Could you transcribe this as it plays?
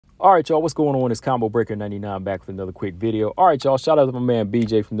All right, y'all, what's going on? It's Combo Breaker 99 back with another quick video. All right, y'all, shout out to my man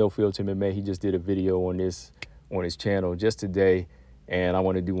BJ from No Filter MMA. He just did a video on his channel just today, and I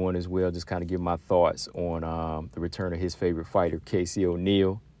want to do one as well, just kind of give my thoughts on the return of his favorite fighter, Casey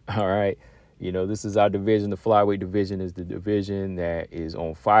O'Neill. All right, you know, this is our division. The flyweight division is the division that is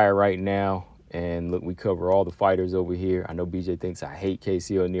on fire right now. And look, we cover all the fighters over here. I know BJ thinks I hate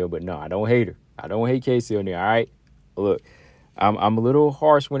Casey O'Neill, but no, I don't hate her. I don't hate Casey O'Neill, all right? Look. I'm a little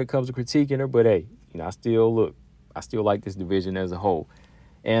harsh when it comes to critiquing her, but hey, you know, I still like this division as a whole.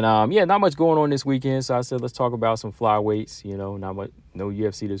 And yeah, not much going on this weekend, so I said let's talk about some flyweights. You know, no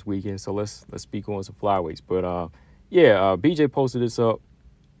UFC this weekend, so let's speak on some flyweights. But yeah, BJ posted this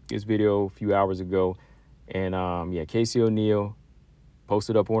video a few hours ago, and yeah, Casey O'Neill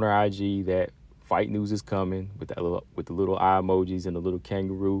posted up on her IG that fight news is coming with the little eye emojis and the little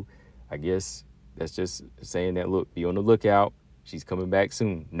kangaroo. I guess that's just saying that, look, be on the lookout. She's coming back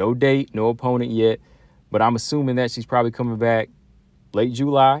soon. No date, no opponent yet, but I'm assuming that she's probably coming back late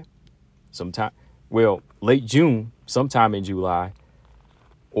July, late June, sometime in July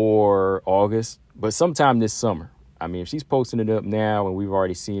or August, but sometime this summer. I mean, if she's posting it up now and we've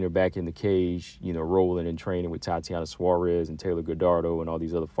already seen her back in the cage, you know, rolling and training with Tatiana Suarez and Taylor Godardo and all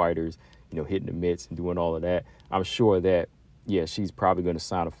these other fighters, you know, hitting the mitts and doing all of that, I'm sure that, yeah, she's probably going to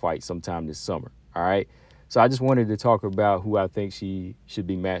sign a fight sometime this summer. All right. So I just wanted to talk about who I think she should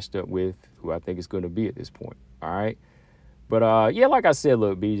be matched up with, who I think it's going to be at this point. All right. But yeah, like I said,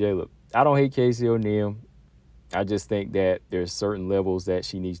 look, BJ, look, I don't hate Casey O'Neill. I just think that there's certain levels that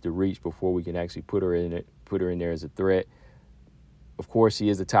she needs to reach before we can actually put her in there as a threat. Of course, she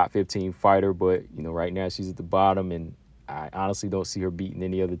is a top 15 fighter, but, you know, right now she's at the bottom, and I honestly don't see her beating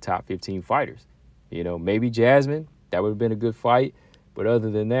any other top 15 fighters. You know, maybe Jasmine. That would have been a good fight. But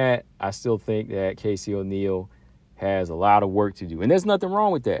other than that, I still think that Casey O'Neill has a lot of work to do. And there's nothing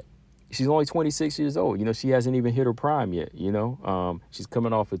wrong with that. She's only 26 years old. You know, she hasn't even hit her prime yet, you know. She's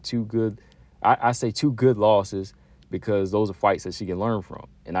coming off of two good losses because those are fights that she can learn from.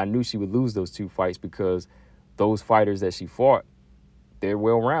 And I knew she would lose those two fights because those fighters that she fought, they're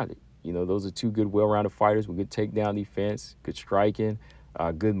well-rounded. You know, those are two good, well-rounded fighters with good takedown defense, good striking,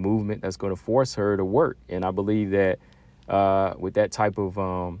 good movement that's going to force her to work. And I believe that with those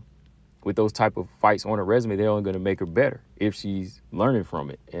type of fights on her resume, they're only going to make her better if she's learning from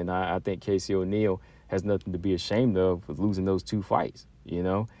it. And I think Casey O'Neill has nothing to be ashamed of with losing those two fights, you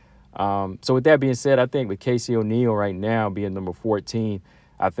know. So with that being said, I think with Casey O'Neill right now being number 14,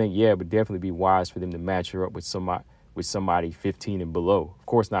 I think, yeah, it would definitely be wise for them to match her up with somebody 15 and below. Of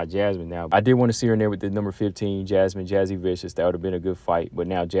course, not Jasmine now. I did want to see her in there with the number 15, Jazzy Vicious. That would have been a good fight. But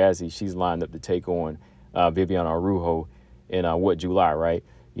now Jazzy, she's lined up to take on Viviane Araújo in July, right?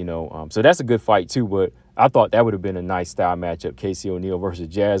 You know, so that's a good fight too. But I thought that would have been a nice style matchup, Casey O'Neill versus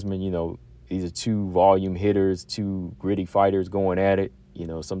Jasmine. You know, these are two volume hitters, two gritty fighters going at it. You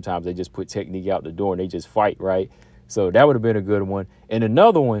know, sometimes they just put technique out the door and they just fight, right? So that would have been a good one. And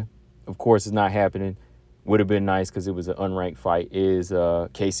another one, of course, is not happening. Would have been nice because it was an unranked fight, is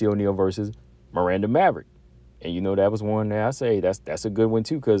Casey O'Neill versus Miranda Maverick. And, you know, that was one that I say that's a good one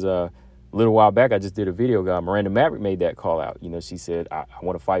too, because a little while back I just did a video. Miranda Maverick made that call out. You know, she said, I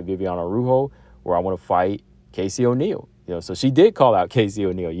want to fight Viviane Araújo or I want to fight Casey O'Neill. You know, so she did call out Casey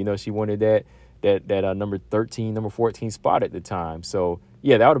O'Neill. You know, she wanted that number 13, number 14 spot at the time. So,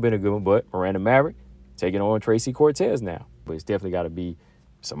 yeah, that would have been a good one. But Miranda Maverick taking on Tracy Cortez now. But it's definitely got to be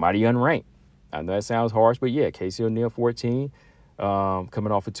somebody unranked. I know that sounds harsh, but yeah, Casey O'Neill, 14,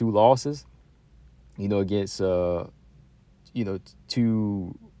 coming off of two losses, you know, against, you know,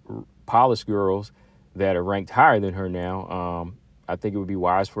 two polished girls that are ranked higher than her now. I think it would be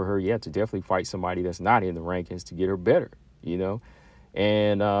wise for her, yeah, to definitely fight somebody that's not in the rankings to get her better, you know.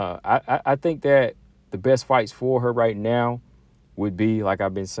 And I think that the best fights for her right now would be, like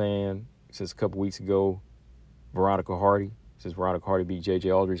I've been saying since a couple weeks ago, Veronica Hardy. Since Veronica Hardy beat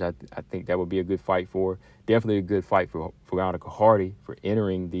J.J. Aldridge, I think that would be a good fight for her. Definitely a good fight for Veronica Hardy for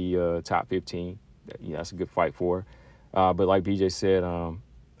entering the top 15. Yeah, that's a good fight for her. But like BJ said,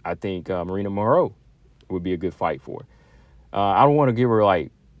 I think Marina Moreau would be a good fight for her. I don't want to give her,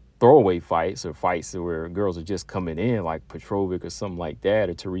 like, throwaway fights or fights where girls are just coming in, like Petrovic or something like that,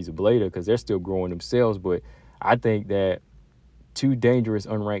 or Teresa Bleda, because they're still growing themselves. But I think that two dangerous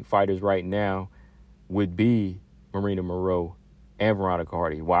unranked fighters right now would be Marina Moreau and Veronica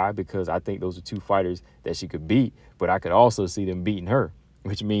Hardy. Why? Because I think those are two fighters that she could beat, but I could also see them beating her,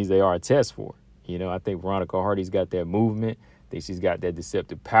 which means they are a test for her. You know, I think Veronica Hardy's got that movement. I think she's got that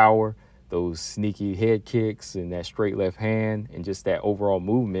deceptive power, those sneaky head kicks and that straight left hand and just that overall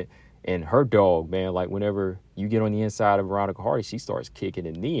movement. And her dog, man, like whenever you get on the inside of Veronica Hardy, she starts kicking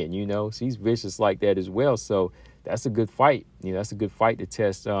and kneeing, you know. She's vicious like that as well. So that's a good fight. You know, that's a good fight to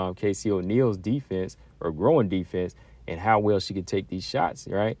test Casey O'Neal's defense or growing defense and how well she can take these shots,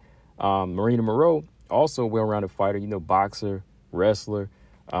 right? Marina Moreau, also a well-rounded fighter, you know, boxer, wrestler.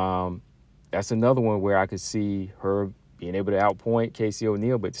 That's another one where I could see her being able to outpoint Casey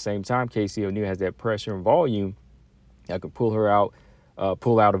O'Neal, but at the same time, Casey O'Neal has that pressure and volume that could pull her out,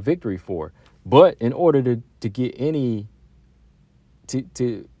 pull out a victory for her. But in order to get any,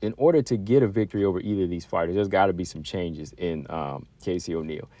 in order to get a victory over either of these fighters, there's got to be some changes in Casey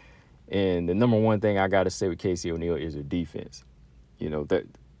O'Neal. And the number one thing I got to say with Casey O'Neal is her defense. You know,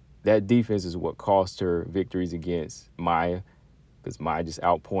 that defense is what cost her victories against Maya, because Maya just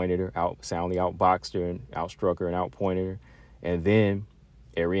outpointed her, soundly outboxed her and outstruck her and outpointed her. And then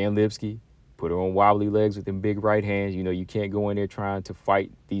Ariane Lipsky put her on wobbly legs with them big right hands. You know, you can't go in there trying to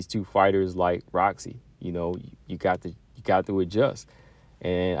fight these two fighters like Roxy. You know, you got to adjust.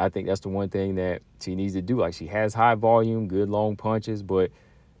 And I think that's the one thing that she needs to do. Like, she has high volume, good long punches, but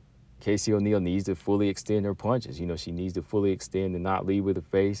Casey O'Neal needs to fully extend her punches. You know, she needs to fully extend and not lead with the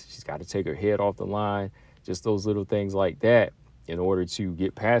face. She's got to take her head off the line, just those little things like that in order to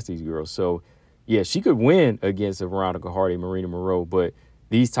get past these girls. So, yeah, she could win against a Veronica Hardy, Marina Moreau, but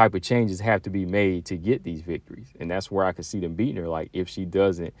these type of changes have to be made to get these victories. And that's where I could see them beating her. Like, if she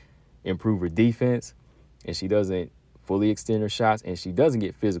doesn't improve her defense and she doesn't fully extend her shots and she doesn't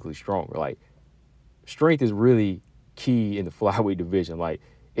get physically stronger. Like, strength is really key in the flyweight division. Like,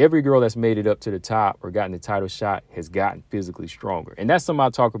 every girl that's made it up to the top or gotten the title shot has gotten physically stronger. And that's something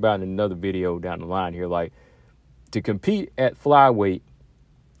I'll talk about in another video down the line here. Like, to compete at flyweight,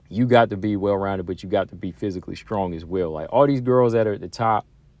 you got to be well-rounded, but you got to be physically strong as well. Like, all these girls that are at the top,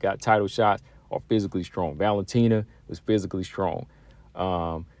 got title shots, are physically strong. Valentina was physically strong.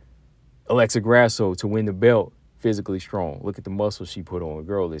 Alexa Grasso, to win the belt, physically strong. Look at the muscle she put on. The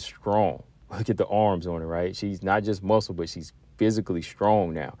girl is strong. Look at the arms on her, right? She's not just muscle, but she's physically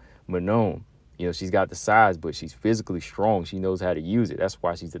strong now. Manon, you know, she's got the size, but she's physically strong. She knows how to use it. That's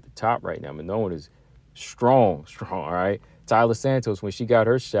why she's at the top right now. Manon is strong, all right? Tyler Santos, when she got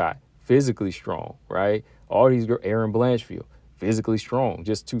her shot, physically strong, right? All these girls, Erin Blanchfield, physically strong.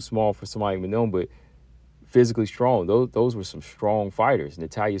 Just too small for somebody like Manon, but physically strong. Those were some strong fighters.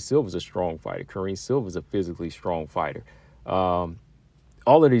 Natalia Silva's a strong fighter. Karine Silva's a physically strong fighter. All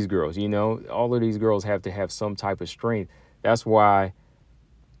of these girls, you know, all of these girls have to have some type of strength. That's why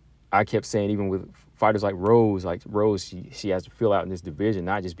I kept saying, even with fighters like Rose, she has to fill out in this division,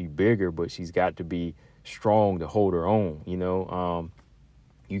 not just be bigger, but she's got to be strong to hold her own, you know.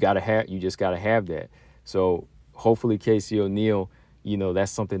 You just got to have that. So hopefully Casey O'Neal, you know,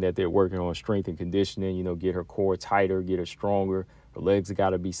 that's something that they're working on, strength and conditioning, you know, get her core tighter, get her stronger. Her legs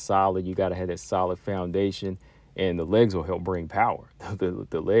got to be solid. You got to have that solid foundation, and the legs will help bring power.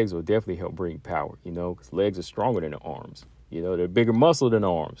 The legs will definitely help bring power, you know, because legs are stronger than the arms. You know, they're bigger muscle than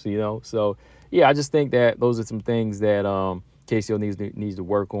the arms, you know. So, yeah, I just think that those are some things that Casey O'Neal needs to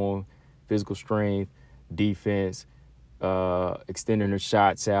work on: physical strength, defense, extending her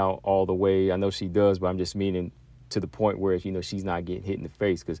shots out all the way. I know she does, but I'm just meaning to the point where, you know, she's not getting hit in the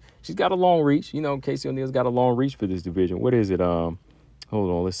face, because she's got a long reach. You know, Casey O'Neal's got a long reach for this division. What is it? Hold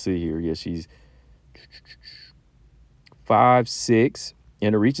on, let's see here. Yeah, she's 5'6",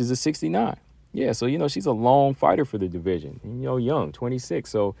 and her reach is a 69. Yeah, so, you know, she's a long fighter for the division. You know, young, 26.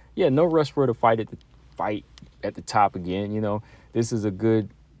 So, yeah, no rush for her to fight at the top again. You know, this is a good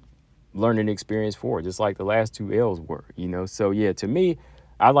learning experience for her, just like the last two L's were, you know. So, yeah, to me,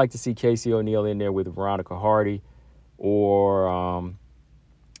 I'd like to see Casey O'Neal in there with Veronica Hardy or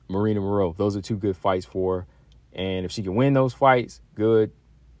Marina Moreau. Those are two good fights for her. And if she can win those fights, good.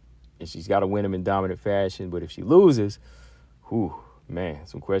 And she's got to win them in dominant fashion. But if she loses, whew, man,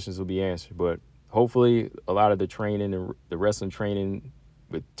 some questions will be answered. But hopefully a lot of the training and the wrestling training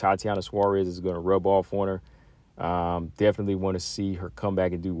with Tatiana Suarez is going to rub off on her. Definitely want to see her come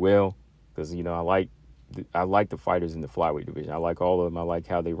back and do well, because, you know, I like the fighters in the flyweight division. I like all of them. I like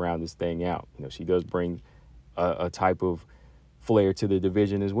how they round this thing out. You know, she does bring a type of flair to the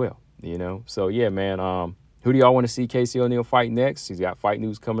division as well, you know. So, yeah, man, who do y'all want to see Casey O'Neal fight next? She's got fight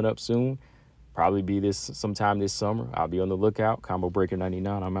news coming up soon. Probably be sometime this summer. I'll be on the lookout. Combo Breaker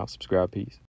 99. I'm out. Subscribe. Peace.